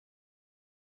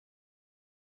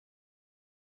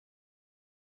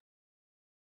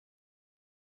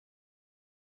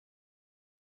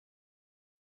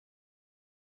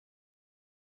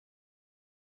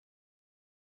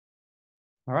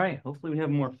All right, hopefully we have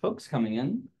more folks coming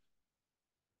in.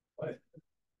 What? It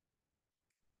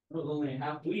was only a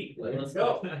half week. Let's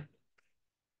go.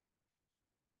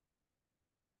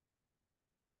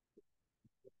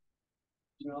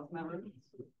 You else in that room?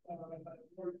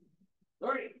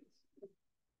 Sorry.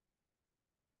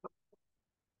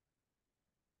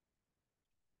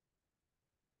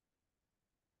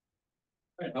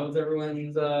 All right, how was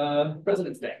everyone's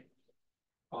President's Day?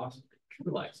 Awesome.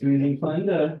 Relax. Anything fun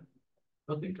to?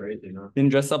 Nothing crazy, no.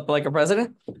 Didn't dress up like a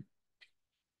president?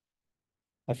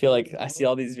 I feel like I see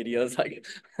all these videos like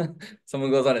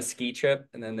someone goes on a ski trip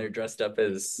and then they're dressed up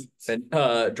as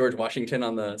George Washington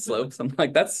on the slopes. I'm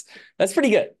like, that's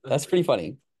pretty good. That's pretty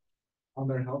funny. On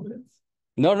their helmets?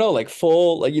 No, like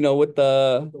full, like with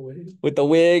The wig? the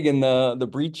wig and the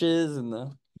breeches and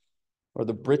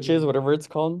the breeches, whatever it's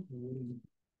called.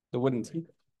 The wooden teeth.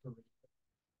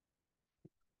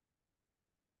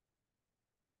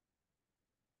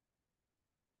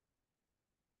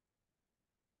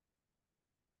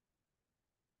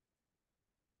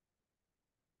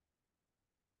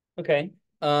 Okay.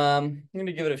 I'm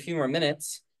gonna give it a few more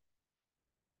minutes.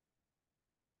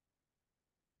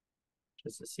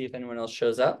 Just to see if anyone else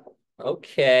shows up.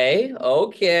 Okay.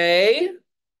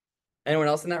 Anyone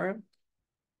else in that room?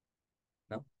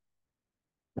 No.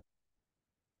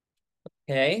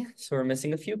 Okay, so we're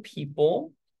missing a few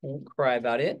people. Won't cry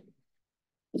about it.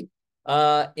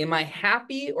 Am I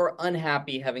happy or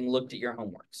unhappy having looked at your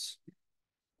homeworks?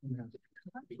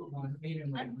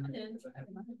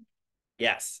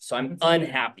 Yes, so I'm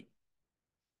unhappy.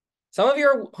 Some of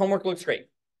your homework looks great.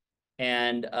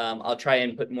 And I'll try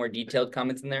and put more detailed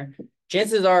comments in there.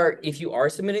 Chances are, if you are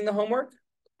submitting the homework,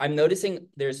 I'm noticing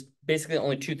there's basically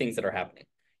only two things that are happening.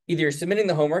 Either you're submitting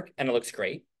the homework and it looks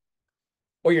great,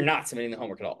 or you're not submitting the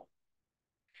homework at all.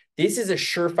 This is a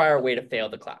surefire way to fail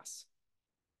the class.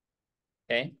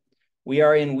 Okay, we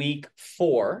are in week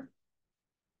 4,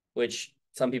 which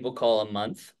some people call a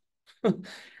month,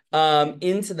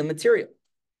 into the material.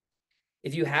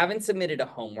 If you haven't submitted a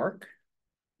homework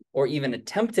or even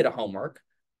attempted a homework,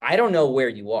 I don't know where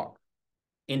you are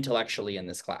intellectually in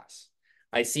this class.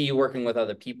 I see you working with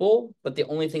other people, but the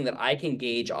only thing that I can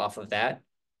gauge off of that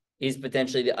is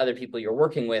potentially the other people you're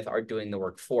working with are doing the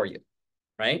work for you,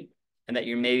 right? And that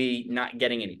you're maybe not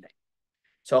getting anything.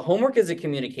 So homework is a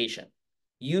communication.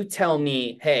 You tell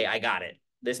me, hey, I got it.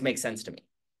 This makes sense to me.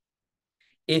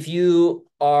 If you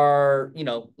are,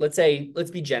 let's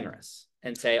be generous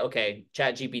and say, okay,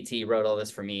 ChatGPT wrote all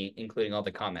this for me, including all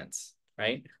the comments,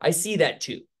 right? I see that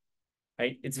too,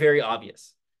 right? It's very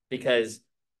obvious because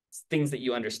things that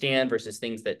you understand versus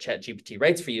things that ChatGPT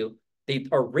writes for you, they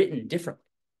are written differently.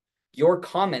 Your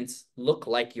comments look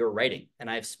like you're writing, and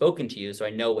I've spoken to you, so I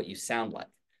know what you sound like.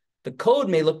 The code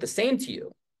may look the same to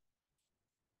you,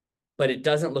 but it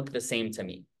doesn't look the same to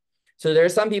me. So there are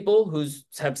some people who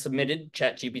have submitted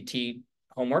ChatGPT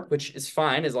homework, which is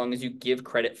fine as long as you give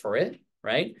credit for it,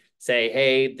 right? Say,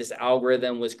 hey, this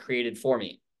algorithm was created for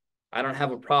me. I don't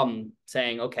have a problem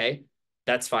saying, okay,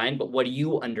 that's fine, but what do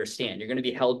you understand? You're going to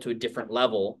be held to a different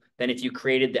level than if you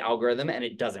created the algorithm and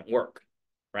it doesn't work,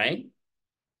 right?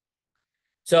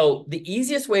 So the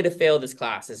easiest way to fail this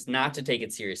class is not to take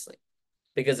it seriously,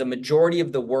 because a majority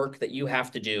of the work that you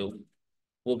have to do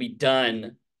will be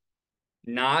done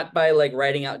not by like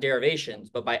writing out derivations,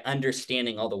 but by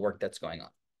understanding all the work that's going on.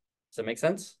 Does that make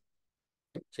sense?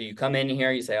 So you come in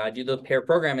here, you say, I do the pair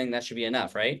programming, that should be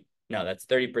enough, right? No, that's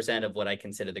 30% of what I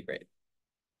consider the grade.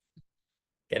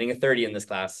 Getting a 30 in this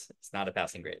class is not a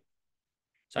passing grade.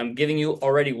 So I'm giving you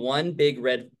already one big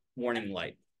red warning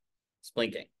light. It's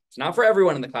blinking. It's not for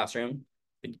everyone in the classroom.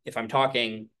 But if I'm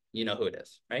talking, you know who it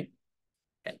is, right?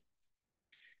 Okay.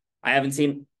 I've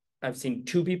seen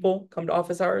 2 people come to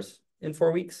office hours in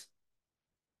 4 weeks.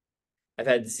 I've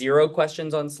had 0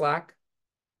 questions on Slack.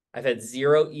 I've had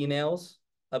 0 emails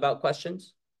about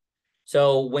questions.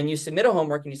 So when you submit a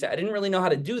homework and you say, I didn't really know how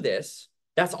to do this,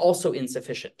 that's also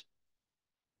insufficient.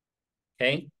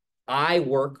 Okay? I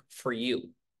work for you.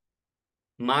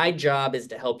 My job is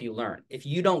to help you learn. If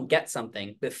you don't get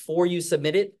something before you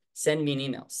submit it, send me an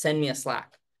email, send me a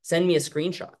Slack, send me a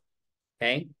screenshot.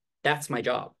 Okay? That's my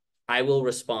job. I will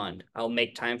respond. I'll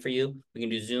make time for you. We can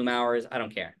do Zoom hours. I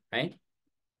don't care, right?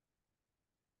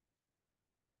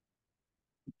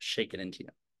 Shake it into you.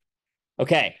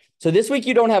 Okay, so this week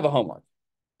you don't have a homework,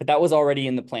 but that was already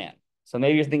in the plan. So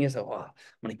maybe you're thinking, so, I'm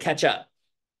going to catch up.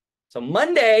 So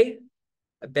Monday,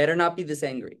 I better not be this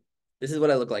angry. This is what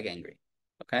I look like angry,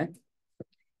 okay?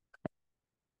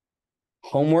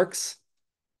 Homeworks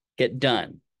get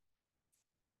done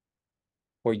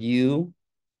or you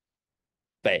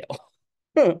fail.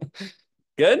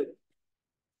 Good?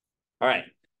 All right.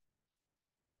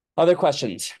 Other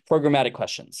questions, programmatic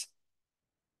questions.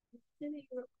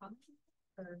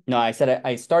 No, I said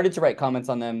I started to write comments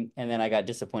on them, and then I got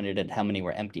disappointed at how many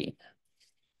were empty.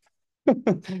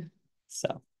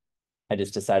 So I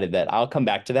just decided that I'll come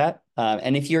back to that.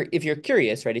 And if you're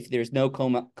curious, right, if there's no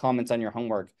comments on your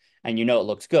homework and you know it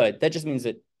looks good, that just means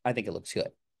that I think it looks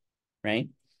good, right?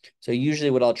 So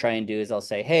usually what I'll try and do is I'll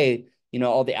say, hey, you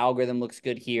know, all the algorithm looks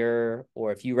good here.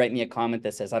 Or if you write me a comment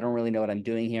that says, I don't really know what I'm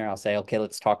doing here, I'll say, okay,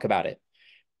 let's talk about it.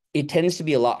 It tends to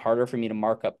be a lot harder for me to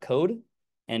mark up code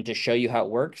and to show you how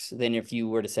it works than if you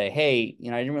were to say, hey, you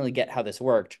know, I didn't really get how this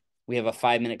worked. We have a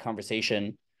 5-minute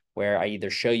conversation where I either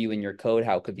show you in your code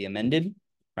how it could be amended,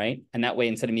 right? And that way,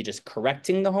 instead of me just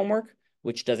correcting the homework,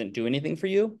 which doesn't do anything for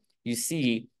you, you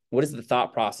see what is the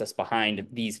thought process behind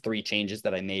these 3 changes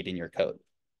that I made in your code,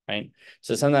 right?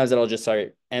 So sometimes it'll just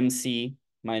start MC,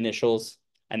 my initials,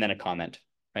 and then a comment,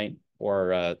 right?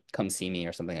 Or come see me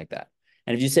or something like that.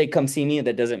 And if you say come see me,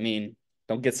 that doesn't mean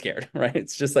don't get scared, right?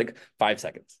 It's just like 5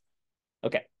 seconds.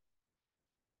 Okay.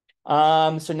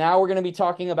 So now we're going to be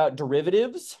talking about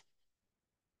derivatives.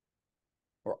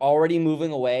 We're already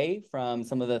moving away from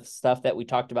some of the stuff that we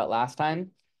talked about last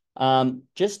time.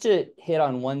 Just to hit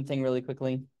on one thing really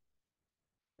quickly.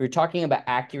 We were talking about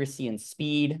accuracy and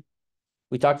speed.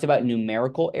 We talked about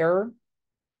numerical error.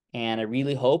 And I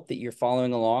really hope that you're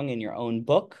following along in your own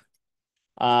book.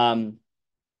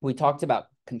 We talked about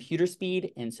computer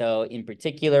speed. And so in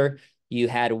particular, you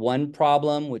had one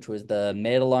problem, which was the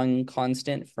Madelung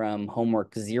constant from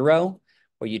homework 0,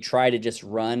 where you try to just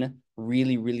run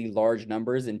really, really large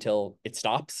numbers until it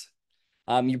stops.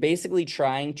 You're basically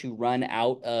trying to run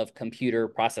out of computer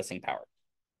processing power.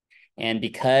 And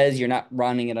because you're not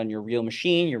running it on your real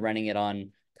machine, you're running it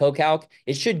on CoCalc,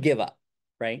 it should give up,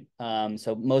 right?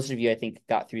 So most of you, I think,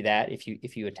 got through that if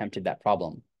you attempted that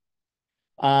problem.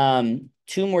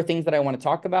 2 more things that I want to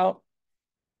talk about.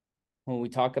 When we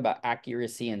talk about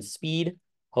accuracy and speed,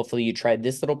 hopefully you tried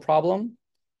this little problem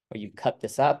where you cut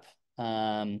this up.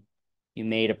 You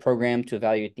made a program to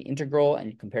evaluate the integral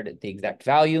and you compared it to the exact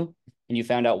value and you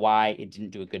found out why it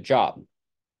didn't do a good job,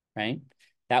 right?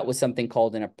 That was something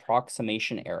called an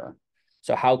approximation error.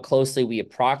 So how closely we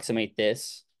approximate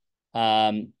this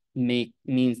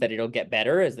means that it'll get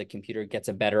better as the computer gets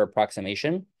a better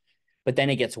approximation, but then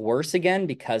it gets worse again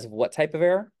because of what type of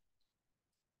error?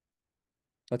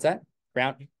 What's that?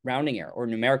 Rounding error or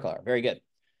numerical error. Very good.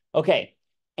 Okay.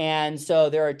 And so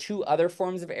there are 2 other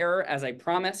forms of error, as I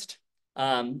promised.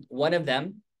 One of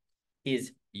them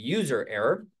is user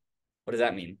error. What does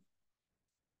that mean?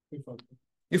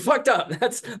 You fucked up.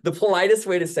 That's the politest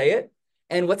way to say it.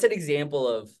 And what's an example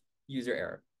of user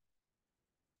error?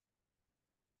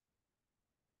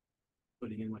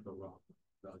 Putting in like a wrong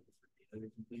value.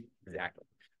 Exactly.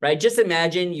 Right. Just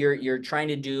imagine you're trying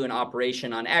to do an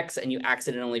operation on X and you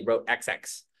accidentally wrote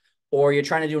XX, or you're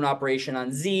trying to do an operation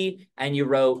on Z and you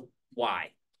wrote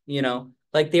Y. You know,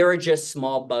 like there are just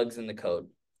small bugs in the code.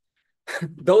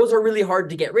 Those are really hard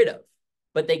to get rid of,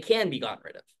 but they can be gotten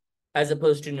rid of, as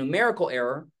opposed to numerical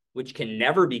error, which can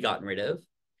never be gotten rid of,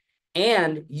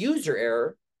 and user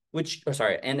error,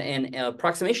 and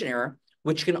approximation error,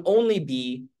 which can only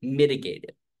be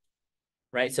mitigated.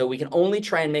 Right? So we can only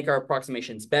try and make our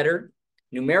approximations better.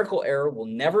 Numerical error we'll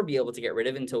never be able to get rid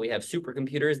of until we have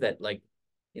supercomputers that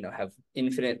have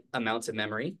infinite amounts of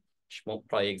memory, which won't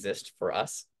probably exist for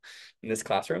us in this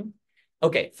classroom.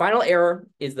 Okay, final error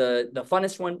is the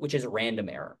funnest one, which is random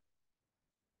error.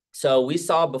 So we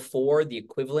saw before the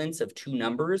equivalence of 2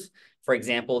 numbers, for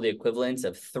example, the equivalence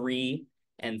of 3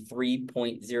 and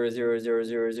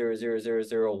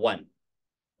 3.000000001,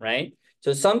 right?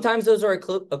 So sometimes those are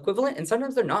equivalent and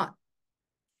sometimes they're not.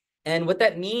 And what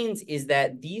that means is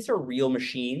that these are real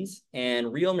machines,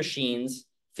 and real machines,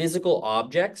 physical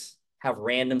objects, have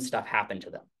random stuff happen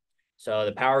to them. So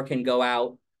the power can go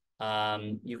out.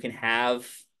 You can have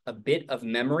a bit of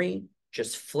memory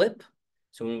just flip.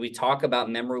 So when we talk about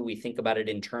memory, we think about it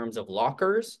in terms of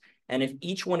lockers. And if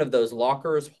each one of those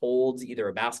lockers holds either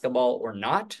a basketball or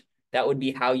not, that would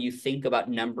be how you think about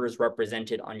numbers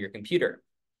represented on your computer.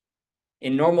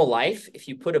 In normal life, if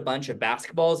you put a bunch of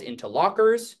basketballs into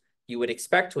lockers, you would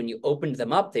expect when you opened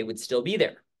them up, they would still be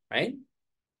there, right?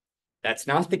 That's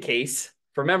not the case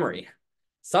for memory.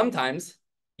 Sometimes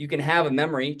you can have a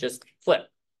memory just flip.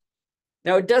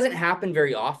 Now, it doesn't happen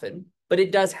very often, but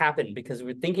it does happen because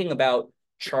we're thinking about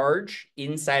charge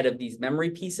inside of these memory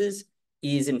pieces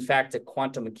is in fact a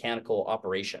quantum mechanical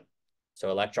operation. So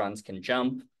electrons can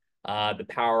jump, the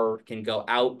power can go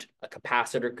out, a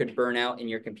capacitor could burn out in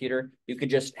your computer. You could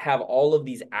just have all of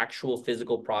these actual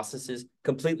physical processes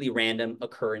completely random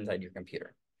occur inside your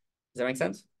computer. Does that make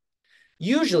sense?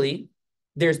 Usually,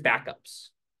 there's backups.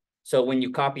 So when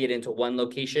you copy it into one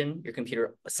location, your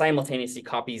computer simultaneously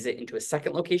copies it into a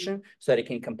second location so that it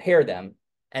can compare them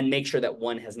and make sure that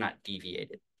one has not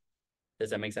deviated.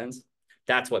 Does that make sense?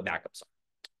 That's what backups are.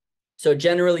 So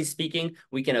generally speaking,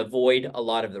 we can avoid a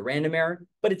lot of the random error,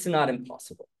 but it's not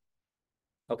impossible.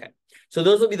 Okay, so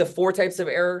those will be the 4 types of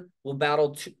error. We'll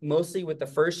battle mostly with the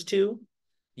first 2.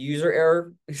 User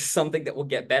error is something that we'll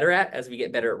get better at as we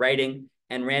get better at writing,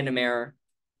 and random error,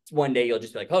 one day you'll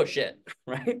just be like, oh shit,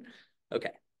 right?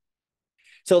 Okay.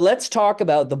 So let's talk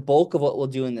about the bulk of what we'll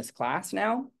do in this class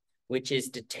now, which is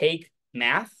to take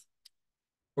math.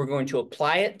 We're going to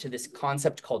apply it to this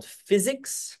concept called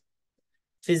physics.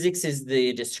 Physics is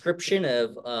the description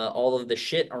of all of the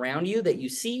shit around you that you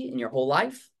see in your whole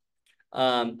life,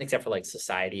 except for like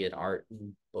society and art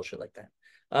and bullshit like that.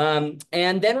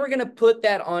 And then we're going to put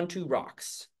that onto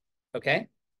rocks. Okay.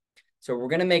 So we're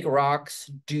going to make rocks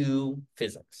do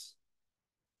physics.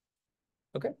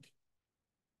 Okay.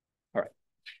 All right.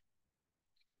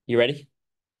 You ready?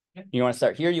 Yeah. You want to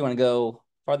start here? You want to go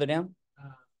farther down?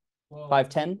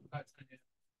 510? 510, yeah.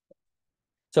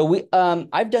 So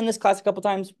I've done this class a couple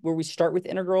times where we start with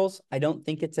integrals. I don't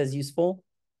think it's as useful.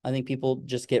 I think people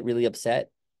just get really upset.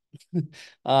 And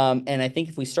I think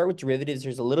if we start with derivatives,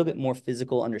 there's a little bit more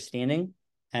physical understanding.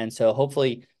 And so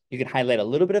hopefully you can highlight a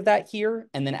little bit of that here.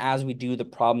 And then as we do the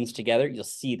problems together, you'll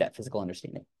see that physical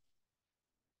understanding.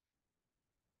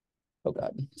 Oh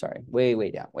God, sorry.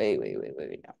 Way down. Way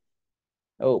down.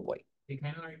 Oh boy. They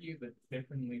kind of argue that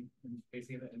differently. They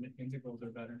say that integrals are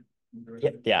better.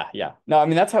 Yeah. No, I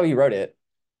mean, that's how he wrote it.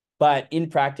 But in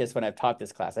practice, when I've taught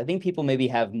this class, I think people maybe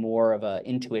have more of an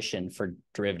intuition for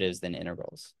derivatives than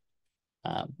integrals,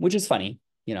 which is funny.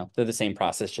 You know, they're the same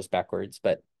process, just backwards.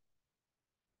 But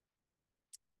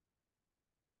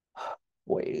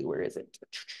wait, where is it?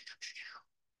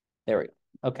 There we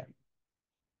go. Okay.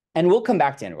 And we'll come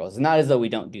back to integrals. It's not as though we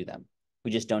don't do them.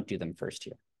 We just don't do them first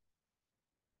here.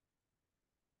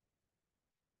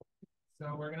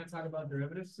 So we're going to talk about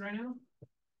derivatives right now.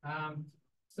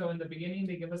 So in the beginning,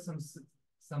 they give us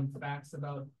some facts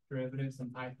about derivatives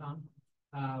in Python.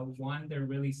 One, they're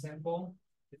really simple.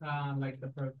 Like the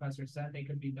professor said, they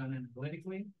could be done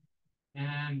analytically.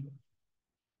 And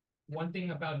one thing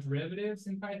about derivatives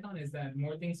in Python is that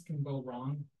more things can go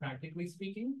wrong, practically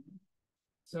speaking.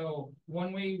 So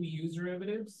one way we use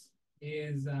derivatives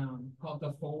is called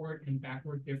the forward and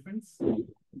backward difference.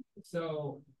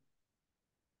 So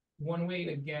one way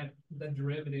to get the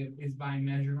derivative is by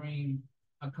measuring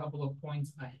a couple of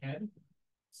points ahead.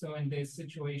 So in this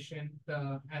situation,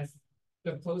 as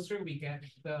the closer we get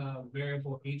the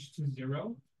variable h to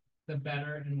 0, the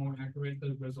better and more accurate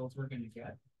the results we're going to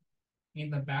get.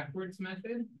 In the backwards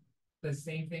method, the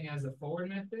same thing as the forward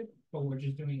method, but we're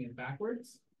just doing it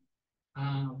backwards.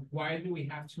 Why do we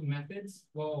have 2 methods?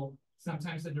 Well,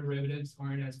 sometimes the derivatives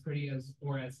aren't as pretty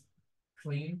or as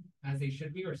clean as they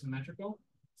should be or symmetrical.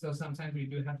 So sometimes we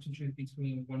do have to choose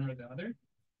between one or the other,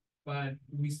 but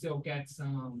we still get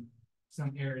some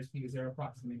errors because they're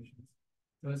approximations.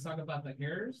 So let's talk about the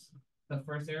errors. The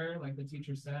first error, like the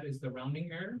teacher said, is the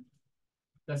rounding error.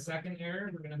 The second error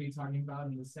we're going to be talking about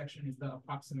in this section is the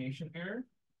approximation error.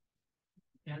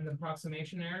 And the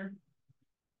approximation error,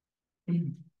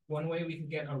 one way we can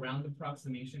get around the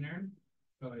approximation error.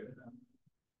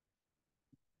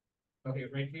 Okay,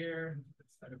 right here,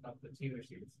 let's talk about the Taylor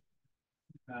series.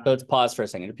 So let's pause for a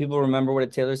second. Do people remember what a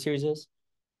Taylor series is?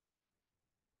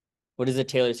 What does a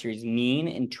Taylor series mean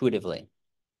intuitively?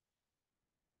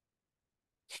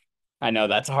 I know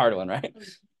that's a hard one, right?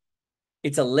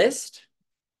 It's a list.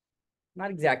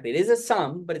 Not exactly. It is a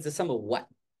sum, but it's a sum of what?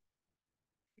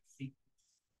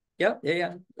 Yeah.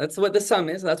 That's what the sum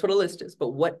is. That's what a list is. But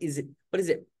what is it?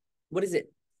 What does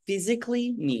it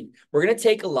physically mean? We're going to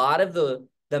take a lot of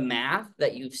the math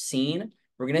that you've seen.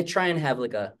 We're going to try and have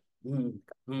like a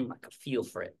feel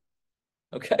for it.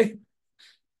 Okay.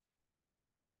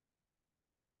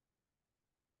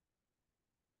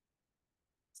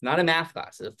 It's not a math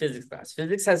class. It's a physics class.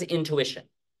 Physics has intuition.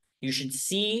 You should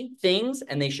see things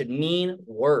and they should mean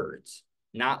words,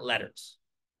 not letters.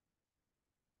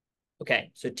 Okay,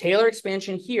 so Taylor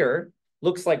expansion here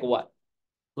looks like what?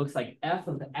 Looks like f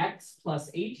of x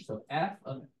plus h. So f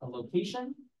of a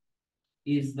location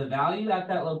is the value at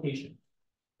that location.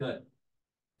 Good.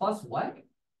 Plus what?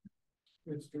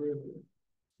 It's derivative.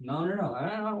 No.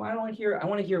 I don't want to hear. I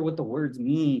want to hear what the words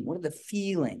mean. What are the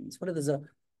feelings? What are the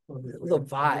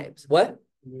vibes? What?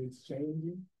 It's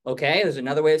changing. Okay, there's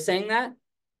another way of saying that.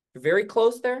 You're very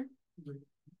close there.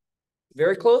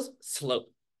 Very close.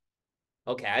 Slope.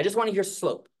 Okay, I just want to hear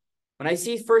slope. When I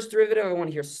see first derivative, I want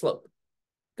to hear slope.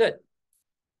 Good.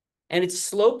 And it's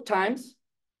slope times?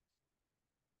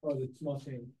 Oh, the small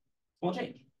change. Small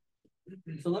change.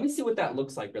 So let me see what that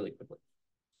looks like really quickly.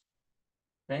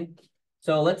 Okay.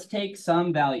 So let's take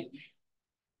some value.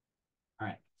 All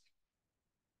right.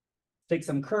 Take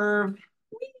some curve.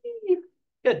 Whee!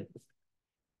 Good.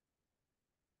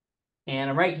 And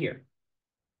I'm right here.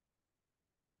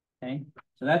 Okay.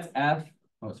 So that's f.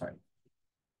 Oh, sorry.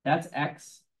 That's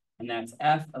x, and that's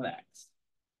f of x.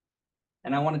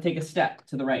 And I want to take a step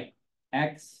to the right.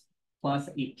 X plus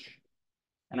h.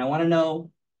 And I want to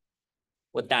know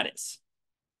what that is.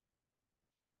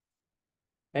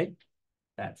 Okay.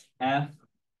 That's f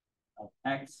of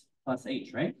x plus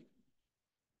h, right?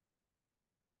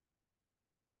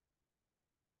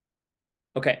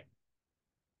 Okay.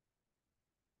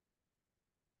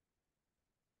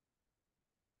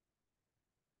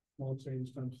 Small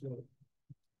change times slope.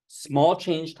 Small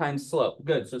change times slope.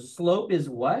 Good. So slope is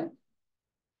what?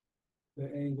 The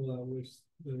angle at which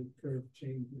the curve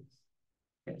changes.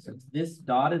 Okay, so it's this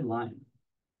dotted line,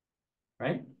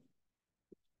 right?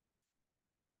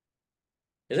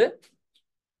 Is it?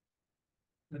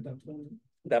 At that point.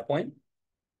 At that point?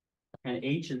 And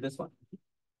h is this one,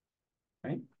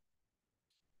 right?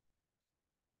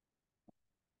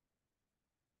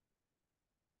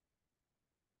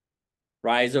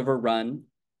 Rise over run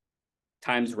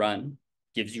times run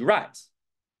gives you rise,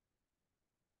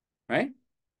 right?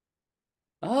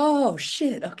 Oh,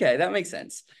 shit. Okay, that makes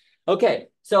sense. Okay,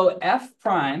 so f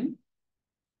prime,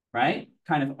 right,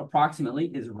 kind of approximately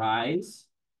is rise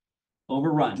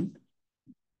over run.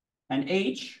 And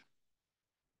h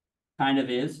kind of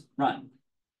is run.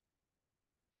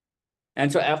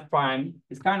 And so f prime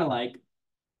is kind of like,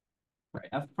 right,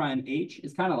 f prime h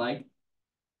is kind of like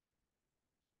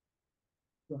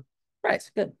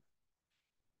rise. Good.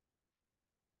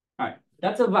 All right,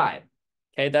 that's a vibe.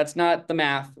 Okay, that's not the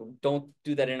math. Don't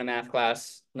do that in a math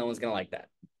class. No one's gonna like that.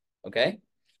 Okay,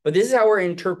 but this is how we're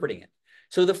interpreting it.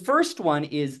 So the first one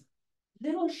is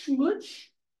little schmutz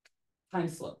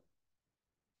times slope.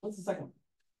 What's the second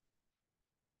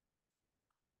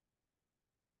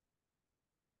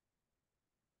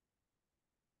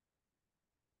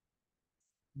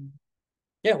one?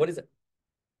 Yeah, what is it?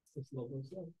 The slope of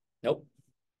slope. Nope.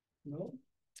 No?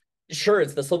 Sure,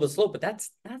 it's the slope of slope, but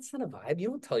that's not a vibe. You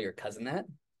don't tell your cousin that.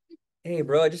 Hey,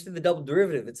 bro, I just did the double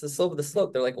derivative. It's the slope of the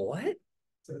slope. They're like, what?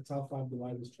 So it's how fast the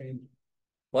vibe is changing.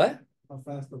 What? How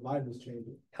fast the vibe is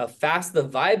changing. How fast the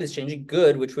vibe is changing.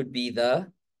 Good, which would be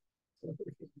the... Oh,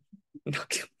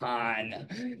 come on.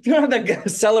 You don't have the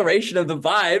acceleration of the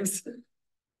vibes.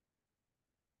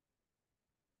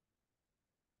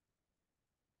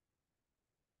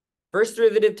 First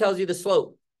derivative tells you the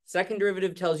slope. Second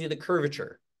derivative tells you the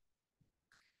curvature.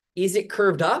 Is it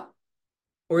curved up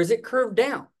or is it curved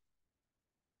down?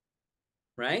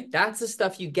 Right? That's the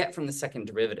stuff you get from the second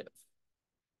derivative.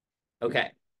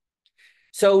 Okay.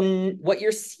 So what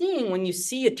you're seeing when you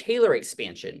see a Taylor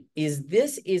expansion is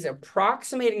this is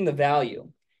approximating the value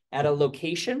at a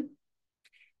location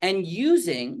and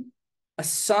using a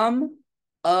sum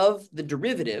of the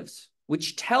derivatives,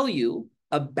 which tell you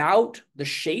about the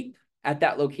shape at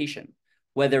that location,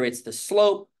 whether it's the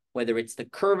slope, whether it's the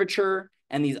curvature,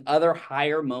 and these other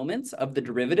higher moments of the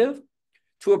derivative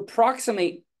to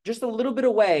approximate just a little bit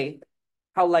away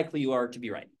how likely you are to be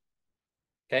right.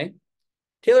 Okay?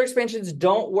 Taylor expansions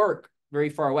don't work very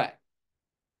far away.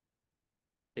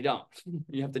 They don't.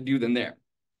 You have to do them there.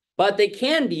 But they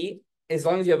can be, as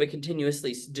long as you have a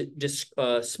continuously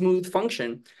smooth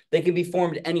function, they can be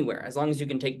formed anywhere, as long as you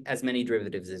can take as many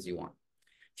derivatives as you want.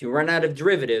 If you run out of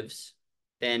derivatives,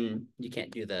 then you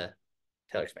can't do the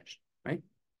Taylor expansion, right?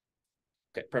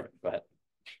 Okay, perfect. Go ahead.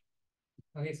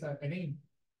 Okay, so I think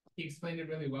he explained it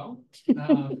really well.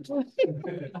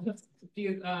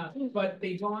 But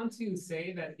they go on to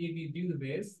say that if you do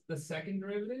this, the second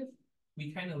derivative,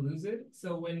 we kind of lose it.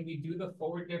 So when we do the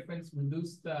forward difference, we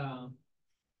lose the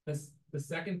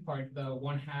second part, the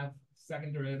 1/2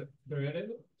 second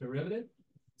derivative.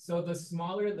 So the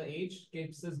smaller the h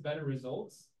gives us better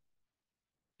results.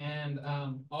 And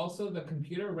also the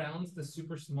computer rounds the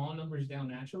super small numbers down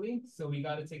naturally. So we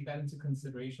got to take that into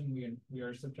consideration. We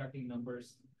are subtracting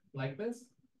numbers like this.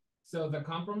 So the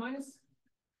compromise,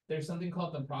 there's something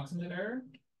called the approximate error.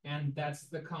 And that's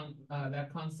the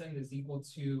that constant is equal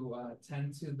to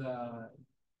 10 to the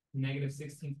negative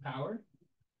 16th power,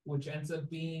 which ends up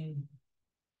being,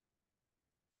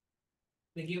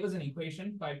 they gave us an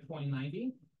equation,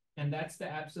 5.90. And that's the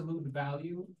absolute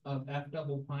value of f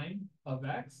double prime of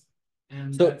x.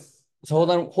 And So that's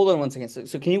hold on 1 second.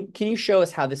 So can you show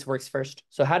us how this works first?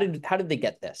 So how did they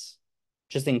get this?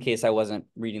 just in case I wasn't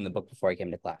reading the book before I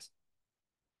came to class.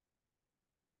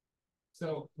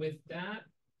 So with that,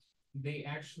 they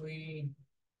actually,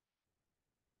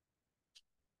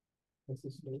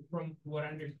 from what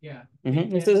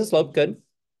This is a slope, good.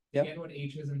 Yep. Get what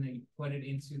H is and they put it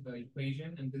into the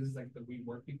equation, and this is like the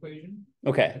rework equation.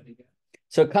 Okay.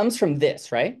 So it comes from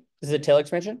this, right? This is a Taylor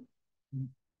expansion?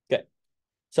 Good.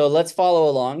 So let's follow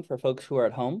along for folks who are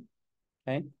at home.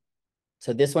 Okay.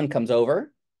 So this one comes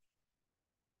over,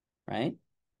 right?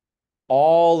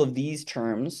 All of these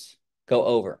terms go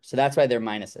over. So that's why they're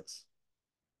minuses,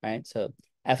 right? So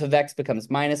f of x becomes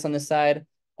minus on this side.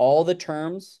 All the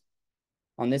terms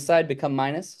on this side become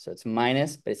minus. So it's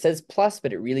minus, but it says plus,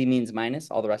 but it really means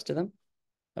minus, all the rest of them.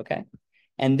 Okay.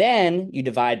 And then you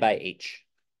divide by h.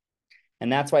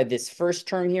 And that's why this first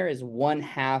term here is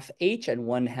 1/2 h and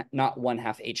not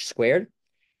 1/2 h squared.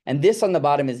 And this on the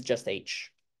bottom is just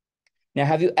h. Now,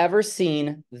 have you ever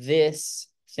seen this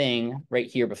thing right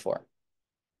here before?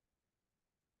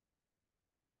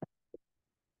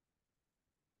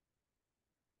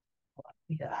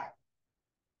 Yeah. Have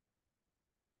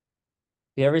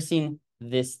you ever seen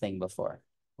this thing before?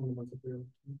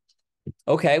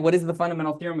 Okay, what is the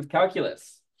fundamental theorem of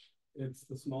calculus? It's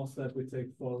the small step we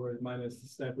take forward minus the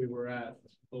step we were at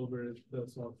over the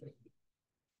small thing.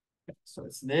 So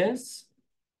it's this.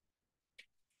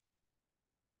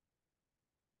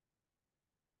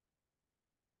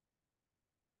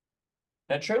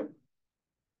 That true?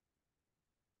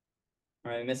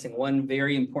 All right, I'm missing one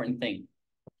very important thing.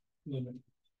 Limit.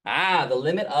 Ah, the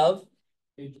limit of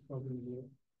H probably zero.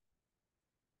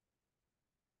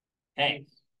 Hey,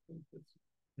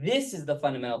 this is the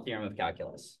fundamental theorem of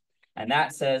calculus. And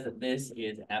that says that this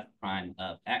is f prime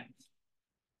of x.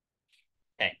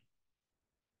 Okay.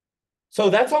 So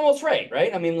that's almost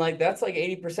right? I mean, like that's like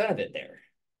 80% of it there.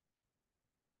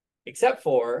 Except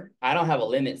for I don't have a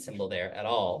limit symbol there at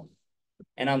all.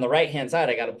 And on the right-hand side,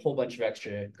 I got a whole bunch of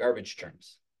extra garbage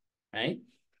terms, right?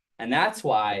 And that's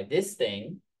why this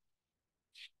thing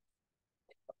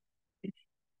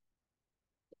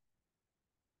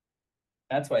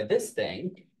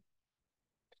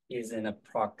is an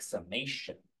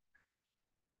approximation.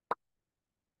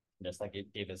 Just like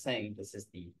Dave was saying, this is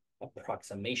the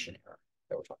approximation error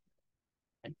that we're talking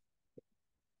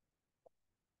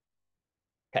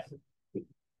about. Okay.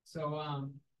 So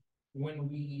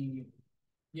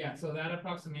so that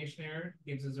approximation error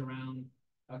gives us around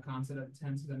a constant of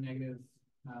 10 to the negative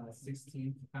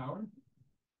 16th power.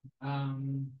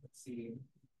 Let's see.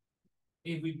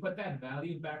 If we put that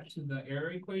value back to the error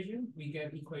equation, we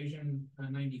get equation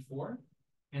 94,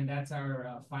 and that's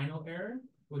our final error,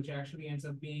 which actually ends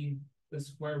up being the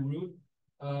square root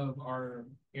of our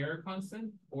error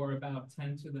constant, or about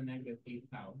 10 to the negative 8th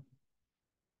power.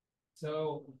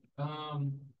 So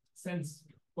since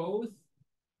both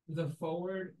the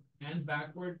forward and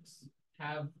backwards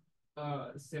have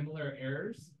similar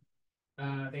errors,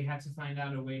 they had to find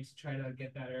out a way to try to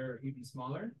get that error even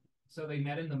smaller. So they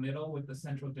met in the middle with the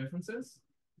central differences.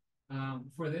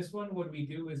 For this one, what we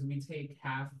do is we take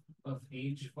half of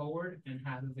h forward and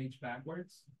half of h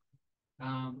backwards.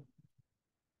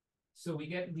 So we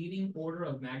get leading order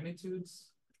of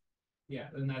magnitudes. Yeah,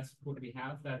 and that's what we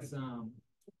have. That's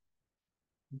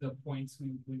the points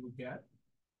we would get.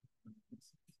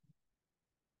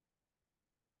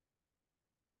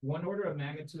 One order of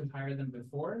magnitude higher than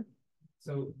before.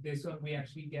 So this one, we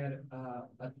actually get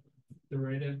a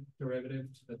derivative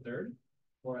to the third,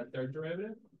 or a third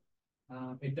derivative.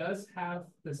 It does have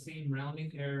the same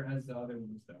rounding error as the other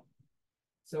ones, though.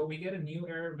 So we get a new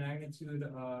error magnitude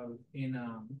in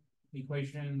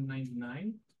equation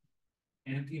 99.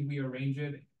 And if we arrange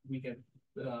it, we get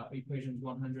equations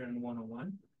 100 and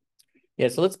 101. Yeah,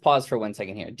 so let's pause for 1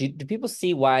 second here. Do people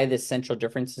see why this central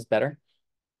difference is better?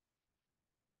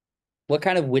 What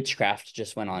kind of witchcraft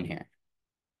just went on here?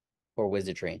 Or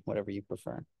wizardry, whatever you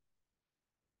prefer.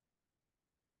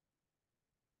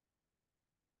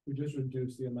 We just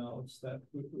reduce the amount of step.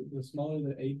 The smaller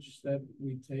the h step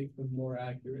we take, the more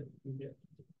accurate we get.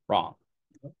 Wrong.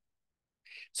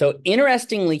 So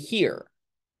interestingly here,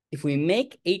 if we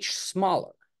make h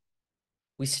smaller,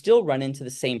 we still run into the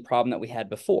same problem that we had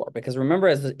before. Because remember,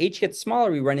 as the h gets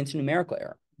smaller, we run into numerical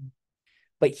error.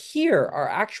 But here, our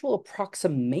actual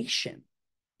approximation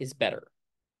is better.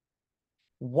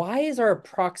 Why is our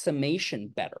approximation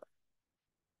better?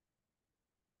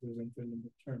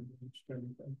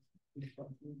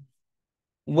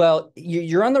 Well,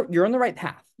 you're on the right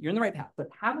path. You're on the right path. But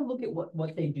have a look at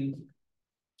what they do here.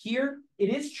 Here, it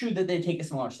is true that they take a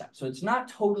smaller step. So it's not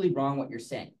totally wrong what you're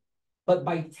saying. But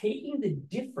by taking the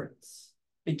difference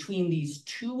between these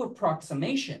two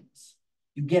approximations,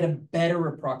 you get a better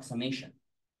approximation.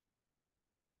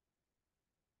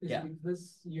 Yeah.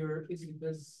 Is it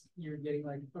because you're getting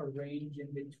like a range in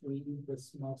between the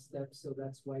small steps, so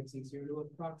that's why it's easier to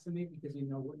approximate because you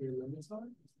know what your limits are?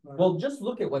 Well, just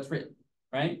look at what's written,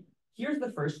 right? Here's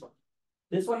the first one.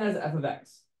 This one has f of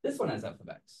x. This one has f of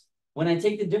x. When I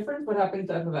take the difference, what happens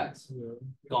to f of x?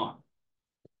 Gone.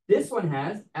 This one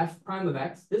has f prime of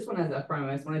x. This one has f prime of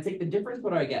x. When I take the difference,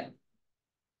 what do I get?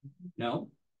 No.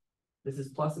 This is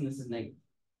plus and this is negative.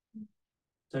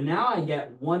 So now I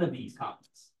get one of these copies.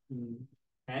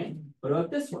 Okay. What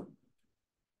about this one?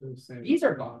 These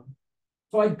are gone.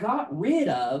 So I got rid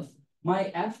of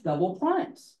my f double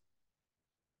primes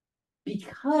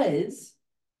because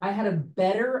I had a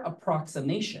better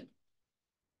approximation.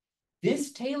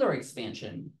 This Taylor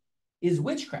expansion is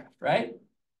witchcraft, right?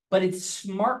 But it's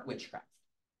smart witchcraft.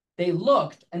 They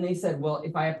looked and they said, well,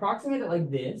 if I approximate it like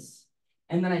this,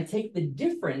 and then I take the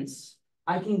difference,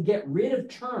 I can get rid of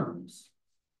terms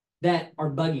that are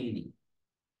bugging me.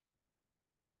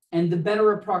 And the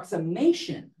better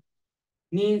approximation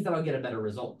means that I'll get a better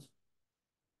result.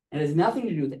 And it has nothing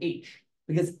to do with H.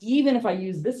 Because even if I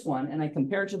use this one and I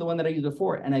compare it to the one that I used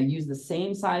before and I use the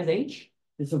same size H,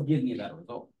 this will give me a better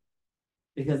result.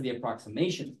 Because the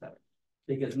approximation is better.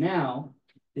 Because now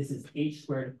this is H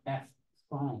squared F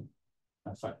prime.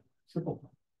 Oh, sorry, triple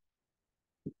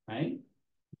prime. Right?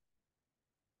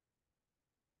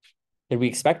 Did we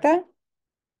expect that?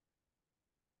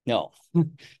 No.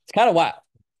 It's kind of wild.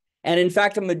 And in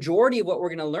fact, a majority of what we're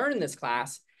going to learn in this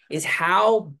class is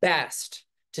how best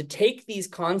to take these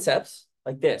concepts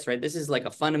like this, right? This is like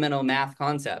a fundamental math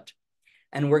concept.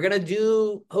 And we're going to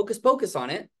do hocus pocus on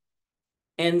it.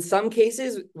 And in some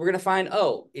cases, we're going to find,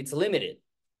 oh, it's limited,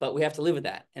 but we have to live with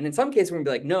that. And in some cases, we're going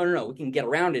to be like, no, we can get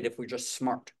around it if we're just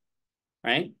smart,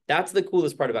 right? That's the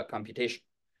coolest part about computation,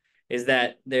 is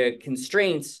that the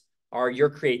constraints are your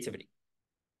creativity.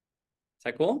 Is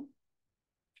that cool?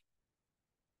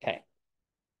 Okay.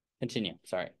 Continue.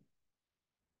 Sorry.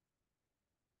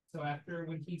 So after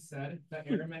when he said the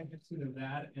error magnitude of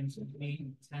that and should be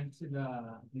 10 to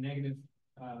the negative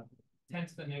 10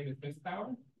 to the negative fifth power,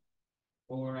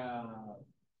 or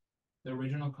the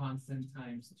original constant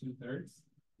times 2/3.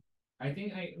 I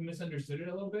think I misunderstood it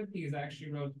a little bit because I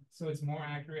actually wrote, so it's more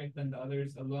accurate than the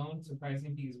others alone,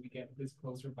 surprising because we get this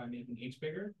closer by making H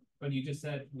bigger, but you just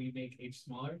said we make H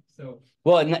smaller. So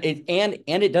well, and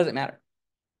it doesn't matter.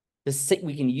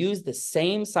 We can use the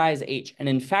same size H, and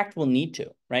in fact, we'll need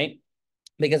to, right?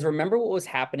 Because remember what was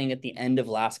happening at the end of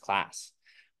last class.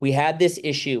 We had this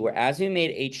issue where as we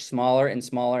made H smaller and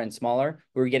smaller and smaller,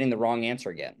 we were getting the wrong answer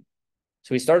again.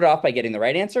 So we started off by getting the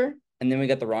right answer, and then we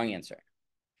got the wrong answer.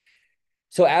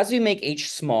 So as we make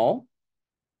H small,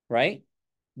 right,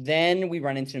 then we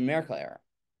run into numerical error.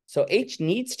 So H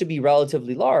needs to be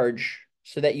relatively large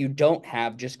so that you don't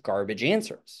have just garbage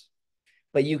answers.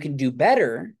 But you can do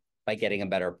better by getting a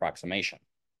better approximation.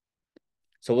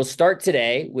 So we'll start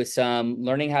today with some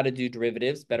learning how to do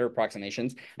derivatives, better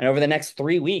approximations. And over the next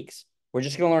 3 weeks, we're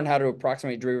just going to learn how to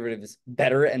approximate derivatives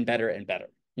better and better and better.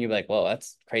 And you'll be like, whoa,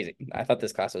 that's crazy. I thought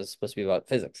this class was supposed to be about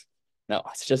physics. No,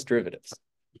 it's just derivatives.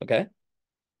 Okay.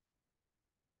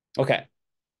 Okay.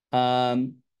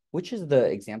 Which is the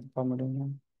example problem we're doing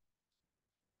now?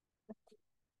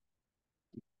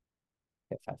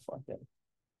 Okay, 5-4. Good.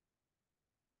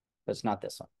 But it's not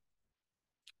this one.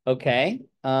 Okay.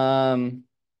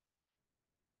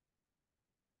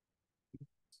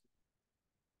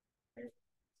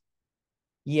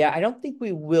 Yeah, I don't think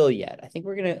we will yet. I think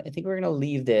we're gonna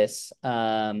leave this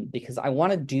because I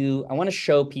want to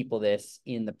show people this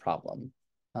in the problem.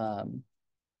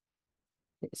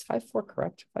 Is 5-4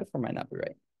 correct? 5-4 might not be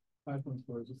right.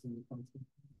 5.4 is just in the constant.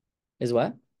 Is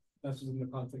what? That's just in the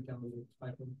constant calendar.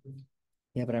 5.4.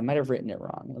 Yeah, but I might have written it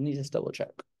wrong. Let me just double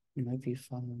check. It might be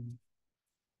fun.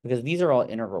 Because these are all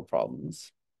integral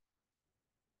problems.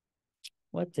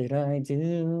 What did I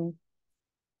do?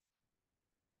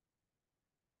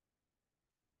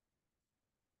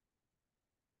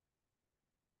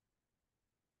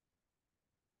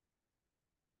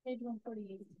 Page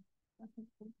 148.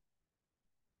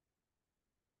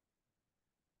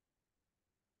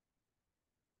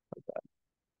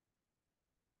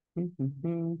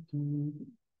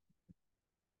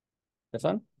 This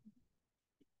one?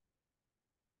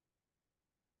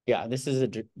 Yeah, this is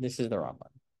the wrong one.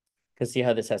 Because see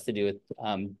how this has to do with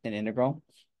an integral?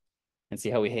 And see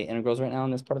how we hate integrals right now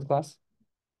in this part of the class?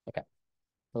 Okay.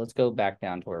 So let's go back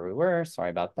down to where we were. Sorry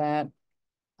about that.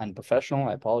 Unprofessional,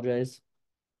 I apologize.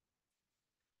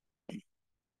 Okay.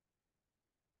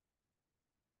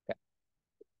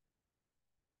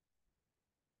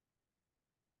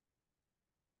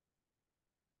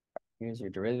 Here's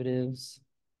your derivatives.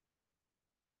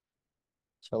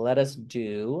 So let us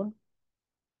do,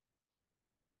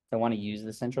 I want to use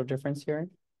the central difference here.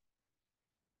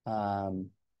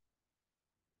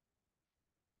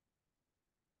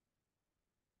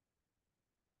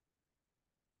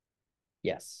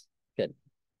 Yes, good.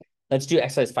 Let's do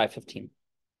exercise 515.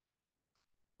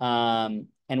 And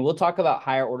we'll talk about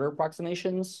higher order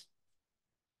approximations.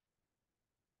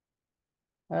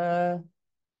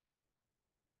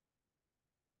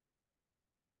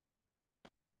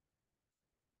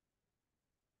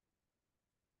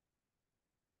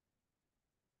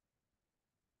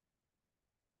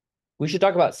 We should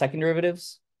talk about second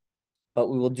derivatives, but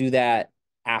we will do that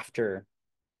after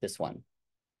this one.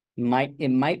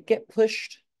 It might get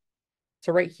pushed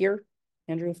to right here,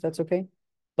 Andrew, if that's okay.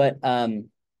 But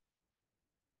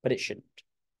it shouldn't.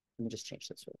 Let me just change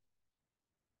this.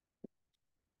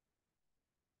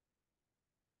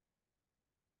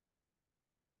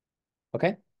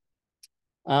 Okay.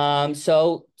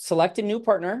 So select a new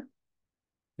partner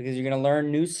because you're going to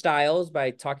learn new styles by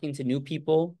talking to new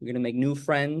people. You're going to make new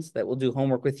friends that will do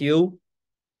homework with you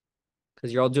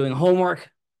because you're all doing homework.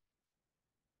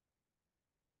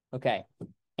 Okay.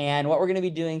 And what we're going to be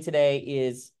doing today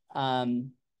is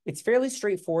it's fairly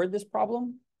straightforward, this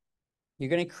problem.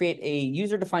 You're going to create a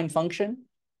user-defined function.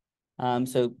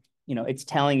 So, it's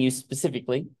telling you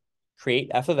specifically,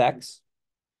 create f of x.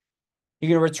 You're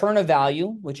going to return a value,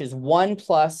 which is 1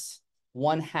 plus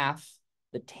 1/2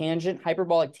 the tangent,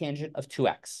 hyperbolic tangent of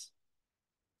 2x.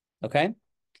 Okay?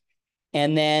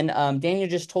 And then Daniel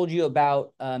just told you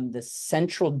about the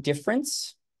central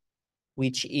difference,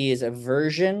 which is a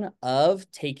version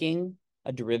of taking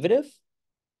a derivative.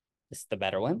 This is the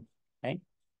better one, okay?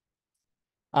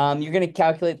 You're going to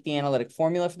calculate the analytic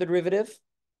formula for the derivative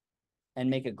and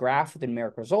make a graph with the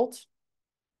numeric result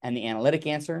and the analytic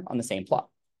answer on the same plot.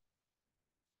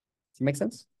 Does that make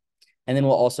sense? And then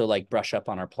we'll also brush up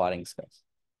on our plotting skills.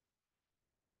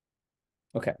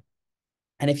 Okay.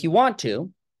 And if you want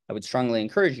to, I would strongly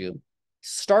encourage you,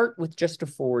 start with just a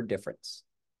forward difference.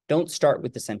 Don't start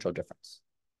with the central difference.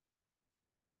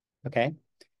 Okay?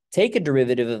 Take a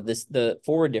derivative of the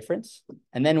forward difference,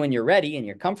 and then when you're ready and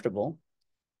you're comfortable,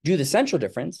 do the central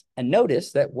difference and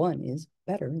notice that one is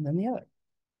better than the other,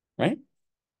 right?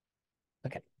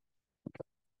 Okay.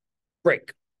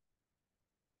 Break.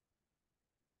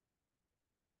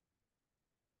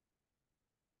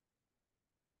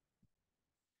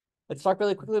 Let's talk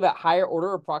really quickly about higher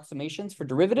order approximations for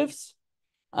derivatives.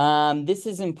 This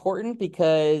is important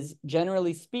because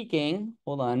generally speaking,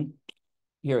 hold on,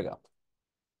 here we go.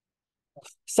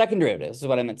 Second derivative, this is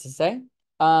what I meant to say.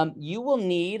 You will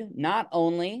need not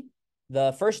only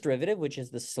the first derivative, which is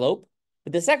the slope,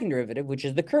 but the second derivative, which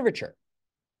is the curvature.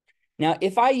 Now,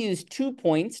 if I use 2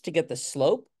 points to get the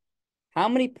slope, how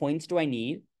many points do I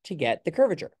need to get the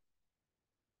curvature?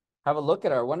 Have a look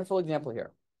at our wonderful example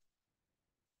here.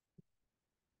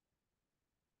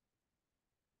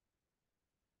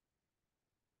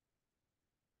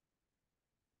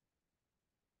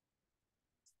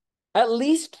 At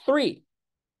least 3.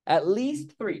 At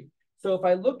least 3. So if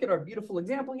I look at our beautiful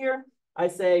example here, I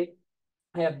say,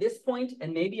 I have this point,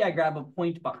 and maybe I grab a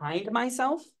point behind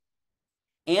myself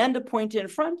and a point in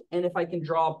front. And if I can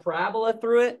draw a parabola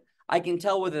through it, I can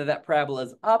tell whether that parabola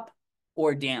is up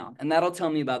or down. And that'll tell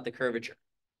me about the curvature,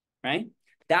 right?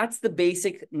 That's the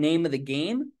basic name of the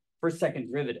game for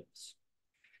second derivatives.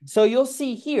 So you'll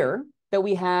see here that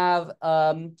we have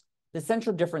the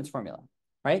central difference formula,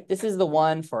 right? This is the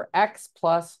one for x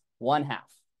plus 1/2.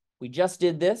 We just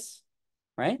did this,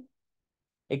 right?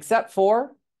 Except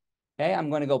for, okay, I'm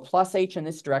going to go plus h in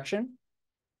this direction.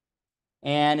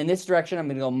 And in this direction, I'm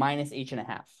going to go minus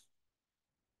h1/2.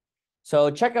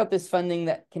 So check out this fun thing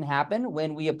that can happen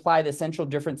when we apply the central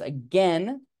difference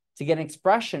again to get an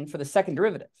expression for the second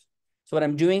derivative. So what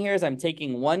I'm doing here is I'm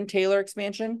taking one Taylor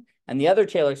expansion and the other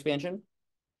Taylor expansion.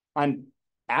 I'm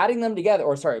adding them together,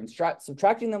 or sorry, I'm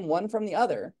subtracting them one from the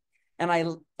other. And I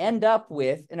end up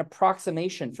with an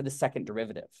approximation for the second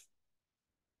derivative.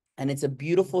 And it's a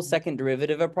beautiful second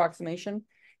derivative approximation.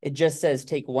 It just says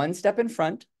take one step in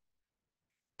front,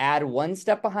 add one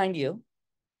step behind you,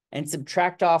 and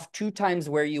subtract off 2 times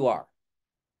where you are.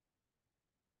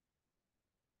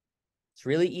 It's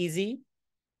really easy,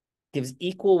 gives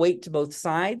equal weight to both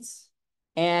sides,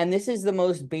 and this is the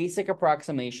most basic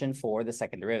approximation for the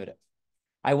second derivative.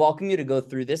 I welcome you to go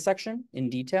through this section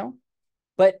in detail,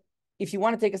 but if you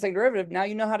want to take a second derivative, now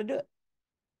you know how to do it,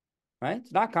 right?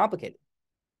 It's not complicated.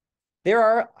 There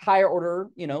are higher order,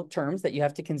 terms that you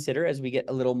have to consider as we get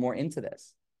a little more into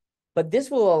this. But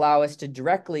this will allow us to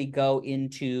directly go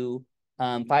into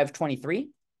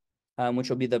 523 which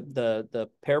will be the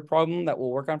pair problem that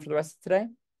we'll work on for the rest of today.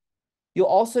 You'll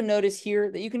also notice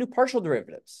here that you can do partial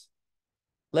derivatives.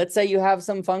 Let's say you have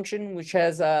some function which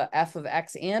has f of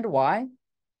x and y.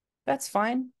 That's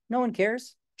fine. No one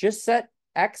cares. Just set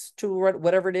x to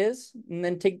whatever it is, and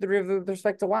then take the derivative with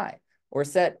respect to y. Or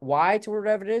set y to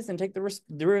whatever it is, and take the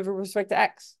derivative with respect to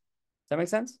x. Does that make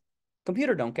sense?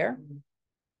 Computer don't care.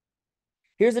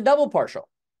 Here's a double partial.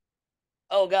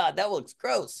 Oh God, that looks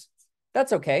gross.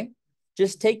 That's okay.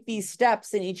 Just take these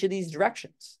steps in each of these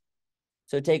directions.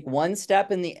 So take one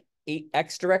step in the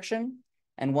x direction,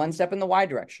 and one step in the y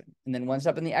direction, and then one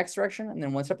step in the x direction, and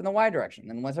then one step in the y direction,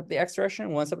 and then one step in the x direction,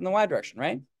 and one step in the y direction,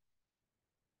 right?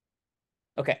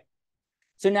 Okay.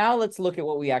 So now let's look at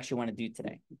what we actually want to do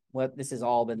today. What this has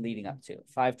all been leading up to.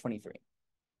 523.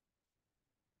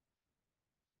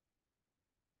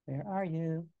 Where are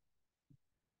you?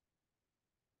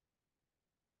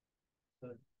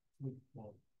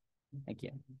 Thank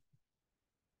you.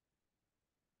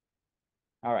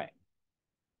 All right.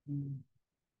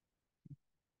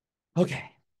 Okay.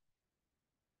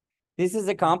 This is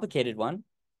a complicated one,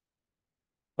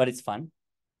 but it's fun.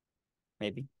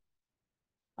 Maybe.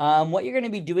 What you're going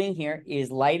to be doing here is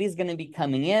light is going to be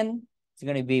coming in. It's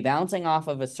going to be bouncing off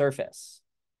of a surface.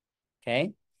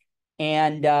 Okay.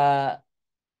 And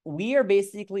we are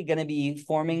basically going to be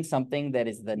forming something that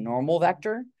is the normal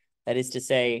vector. That is to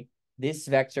say, this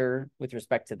vector with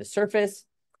respect to the surface.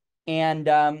 And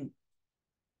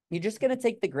you're just going to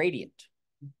take the gradient.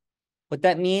 What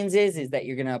that means is that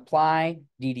you're going to apply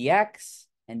ddx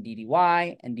and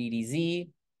ddy and ddz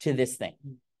to this thing.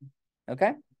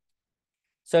 Okay?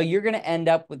 So you're going to end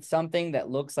up with something that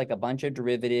looks like a bunch of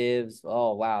derivatives.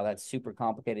 Oh, wow, that's super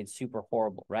complicated, super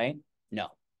horrible, right? No,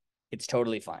 it's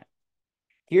totally fine.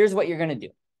 Here's what you're going to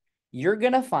do. You're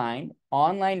going to find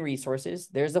online resources.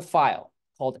 There's a file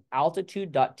called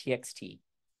altitude.txt.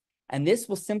 And this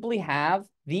will simply have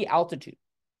the altitude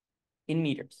in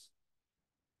meters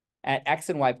at x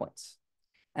and y points.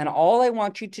 And all I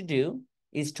want you to do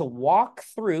is to walk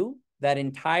through that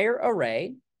entire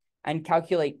array and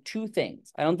calculate two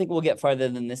things. I don't think we'll get farther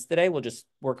than this today. We'll just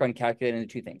work on calculating the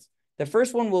two things. The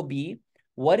first one will be,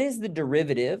 what is the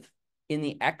derivative in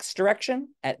the x direction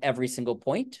at every single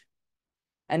point?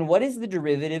 And what is the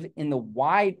derivative in the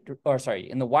y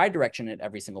direction at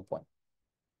every single point?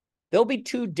 There'll be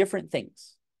two different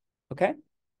things, okay?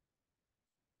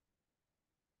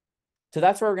 So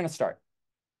that's where we're going to start.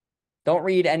 Don't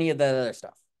read any of the other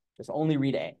stuff. Just only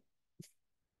read A.